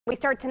We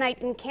start tonight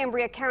in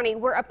Cambria County,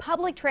 where a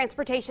public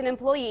transportation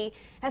employee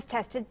has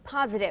tested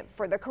positive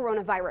for the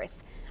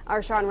coronavirus.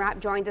 Our Sean Rapp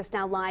joins us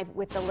now live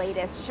with the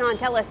latest. Sean,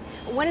 tell us,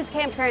 what is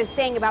CamTran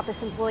saying about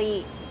this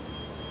employee?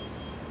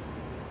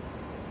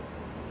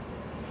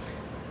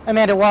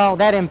 Amanda, while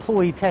that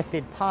employee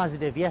tested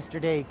positive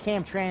yesterday,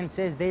 CamTran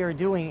says they are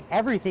doing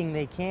everything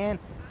they can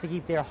to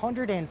keep their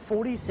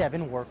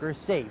 147 workers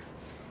safe.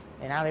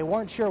 And now they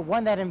weren't sure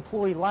when that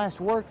employee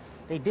last worked.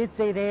 They did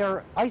say they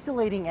are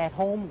isolating at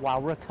home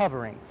while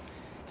recovering.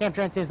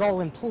 CamTran says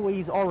all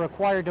employees are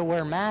required to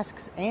wear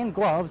masks and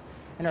gloves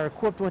and are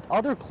equipped with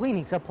other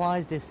cleaning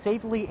supplies to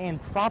safely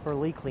and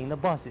properly clean the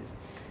buses.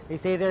 They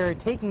say they're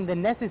taking the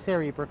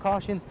necessary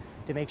precautions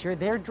to make sure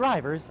their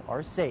drivers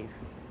are safe.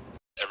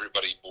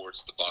 Everybody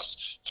boards the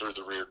bus through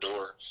the rear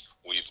door.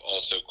 We've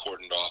also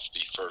cordoned off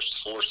the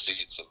first 4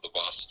 seats of the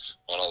bus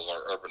on all of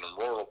our urban and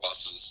rural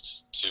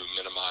buses to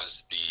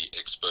minimize the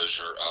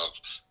exposure of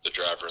the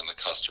driver and the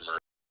customer.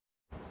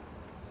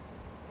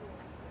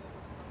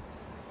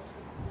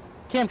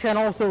 CamTran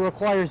also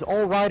requires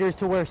all riders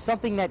to wear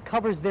something that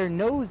covers their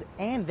nose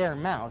and their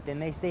mouth,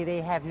 and they say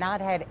they have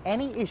not had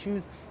any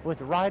issues with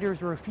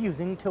riders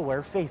refusing to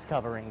wear face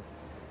coverings.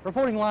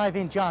 Reporting live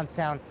in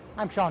Johnstown,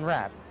 I'm Sean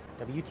Rapp,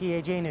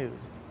 WTAJ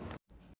News.